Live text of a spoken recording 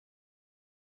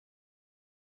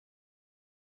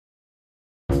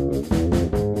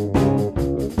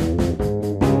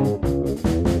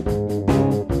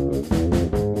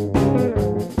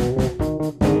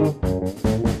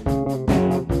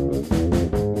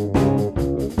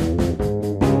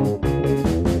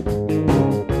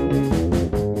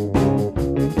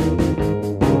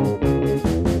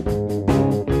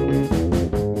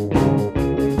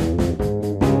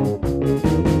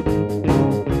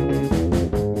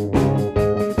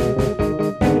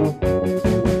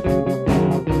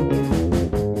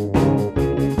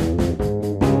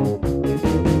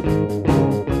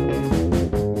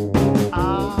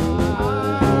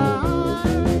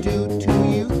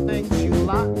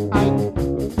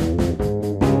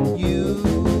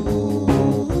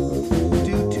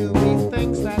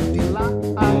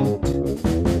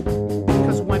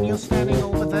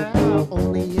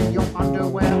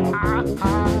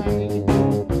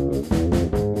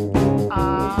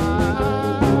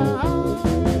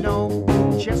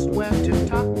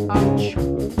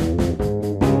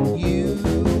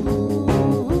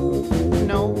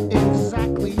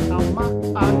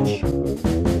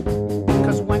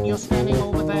standing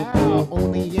over there,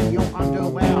 only in your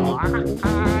underwear.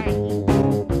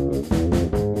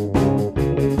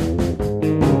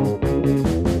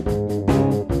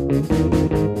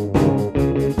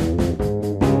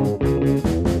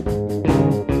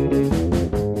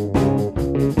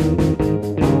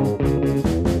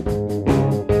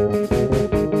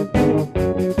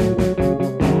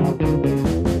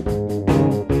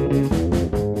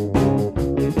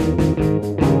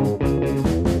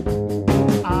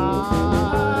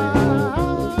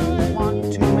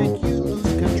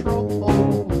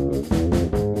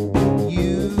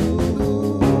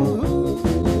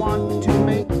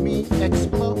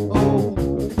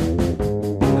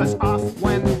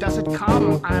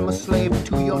 I'm a slave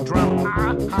to your drum.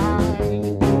 I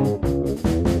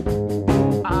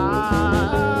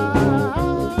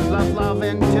love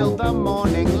until the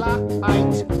morning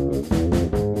light.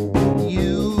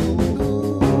 You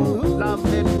love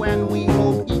it when we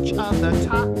hold each other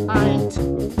tight.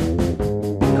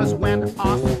 'Cause when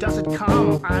off does it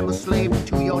come, I'm a slave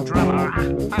to your drum.